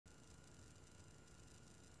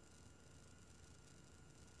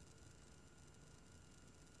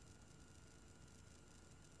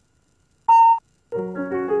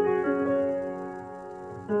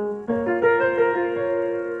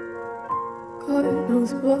God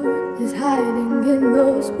knows what is hiding in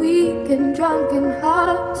those weak and drunken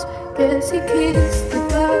hearts. Guess he kissed the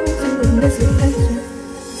girls who were misadventure.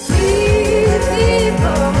 People,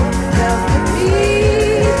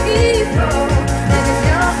 people, and if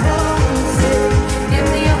you're homesick, give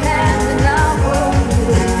me your hand and I'll hold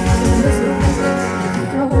you.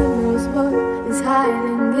 God knows what is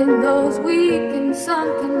hiding in those weak and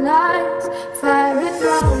sunken eyes. Firing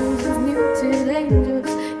rounds of muted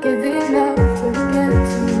angels, giving up again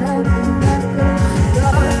tonight.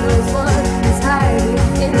 God knows what is hiding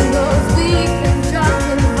in those weak and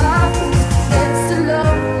drunken hearts. It's the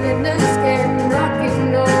loneliness came knocking.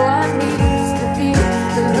 No one needs to be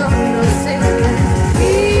alone or singing.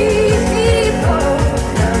 People,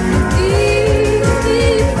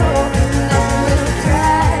 people, nothing will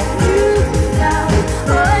drag you down.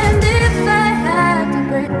 Oh, and if I had to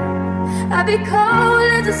break, I'd be cold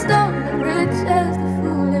as a stone and rich as the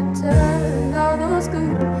fool that turned all those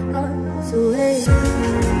good hearts away.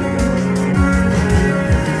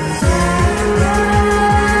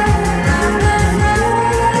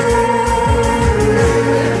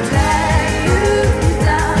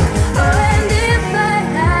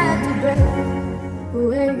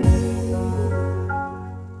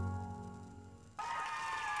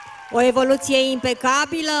 O evoluție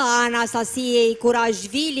impecabilă a Anastasiei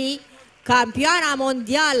KURASHVILI, campioana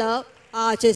mondială a acestui